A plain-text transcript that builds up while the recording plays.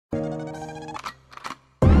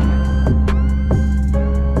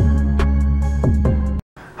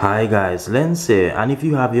Hi guys, Lens here, and if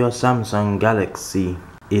you have your Samsung Galaxy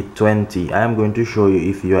A20, I am going to show you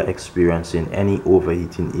if you are experiencing any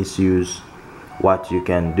overheating issues, what you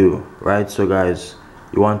can do. Right, so guys,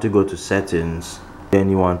 you want to go to settings, then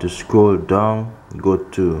you want to scroll down, go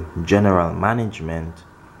to general management,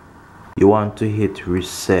 you want to hit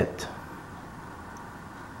reset.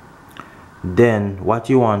 Then what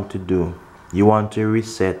you want to do, you want to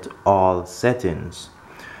reset all settings.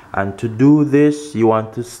 And to do this, you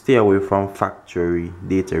want to stay away from factory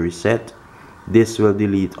data reset. This will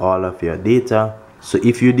delete all of your data. So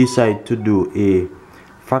if you decide to do a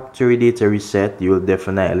factory data reset, you will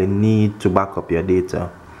definitely need to back up your data.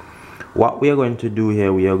 What we are going to do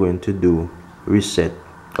here, we are going to do reset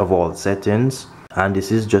of all settings, and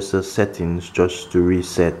this is just a settings just to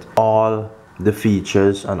reset all the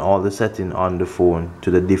features and all the settings on the phone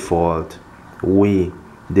to the default way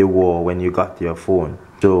they were when you got your phone.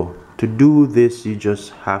 So to do this, you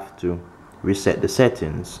just have to reset the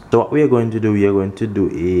settings. So what we are going to do, we are going to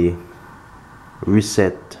do a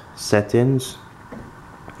reset settings.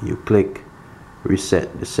 You click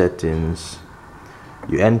reset the settings,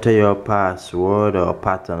 you enter your password or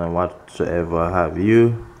pattern or whatsoever have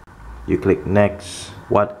you. You click next.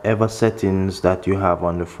 Whatever settings that you have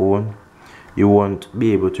on the phone, you won't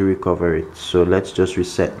be able to recover it. So let's just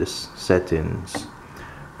reset the settings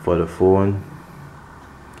for the phone,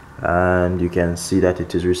 and you can see that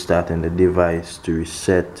it is restarting the device to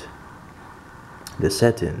reset the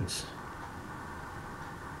settings.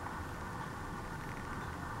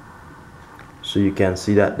 So you can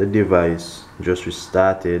see that the device just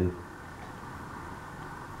restarted.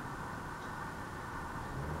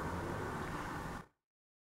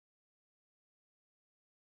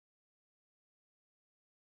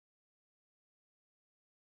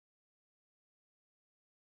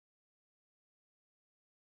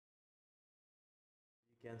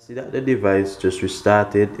 You can see that the device just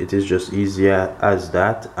restarted. It is just easier as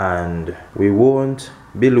that, and we won't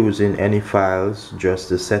be losing any files, just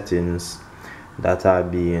the settings that are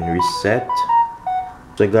being reset.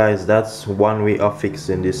 So guys, that's one way of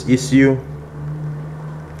fixing this issue.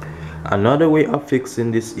 Another way of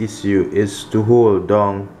fixing this issue is to hold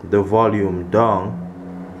down the volume down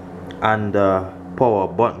and the power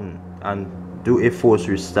button and do a force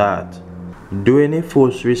restart. Doing a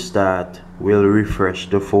force restart will refresh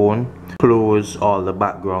the phone, close all the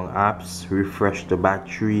background apps, refresh the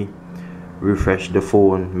battery, refresh the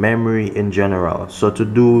phone memory in general. So to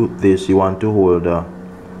do this, you want to hold the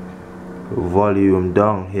volume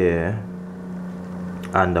down here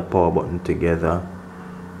and the power button together.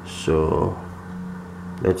 So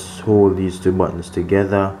let's hold these two buttons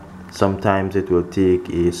together. Sometimes it will take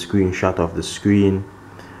a screenshot of the screen.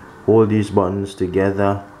 Hold these buttons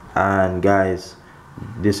together, and guys,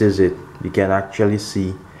 this is it. You can actually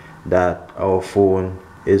see that our phone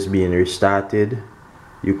is being restarted.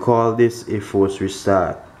 You call this a force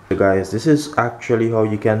restart. So guys, this is actually how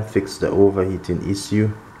you can fix the overheating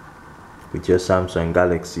issue with your Samsung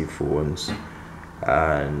Galaxy phones.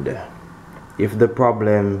 And if the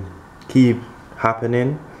problem keep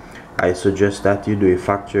happening, I suggest that you do a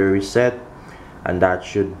factory reset, and that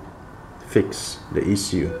should fix the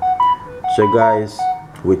issue. So guys,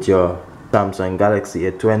 with your Samsung Galaxy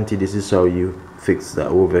A20, this is how you fix the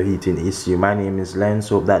overheating issue. My name is Lens.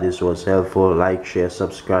 Hope that this was helpful. Like, share,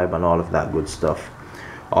 subscribe, and all of that good stuff.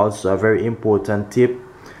 Also, a very important tip: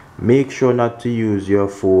 make sure not to use your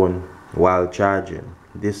phone while charging.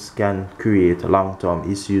 This can create long-term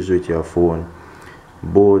issues with your phone,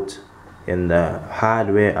 both in the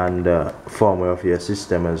hardware and the firmware of your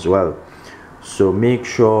system as well. So make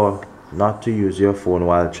sure not to use your phone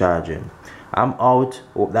while charging. I'm out.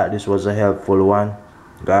 Hope that this was a helpful one.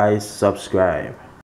 Guys, subscribe.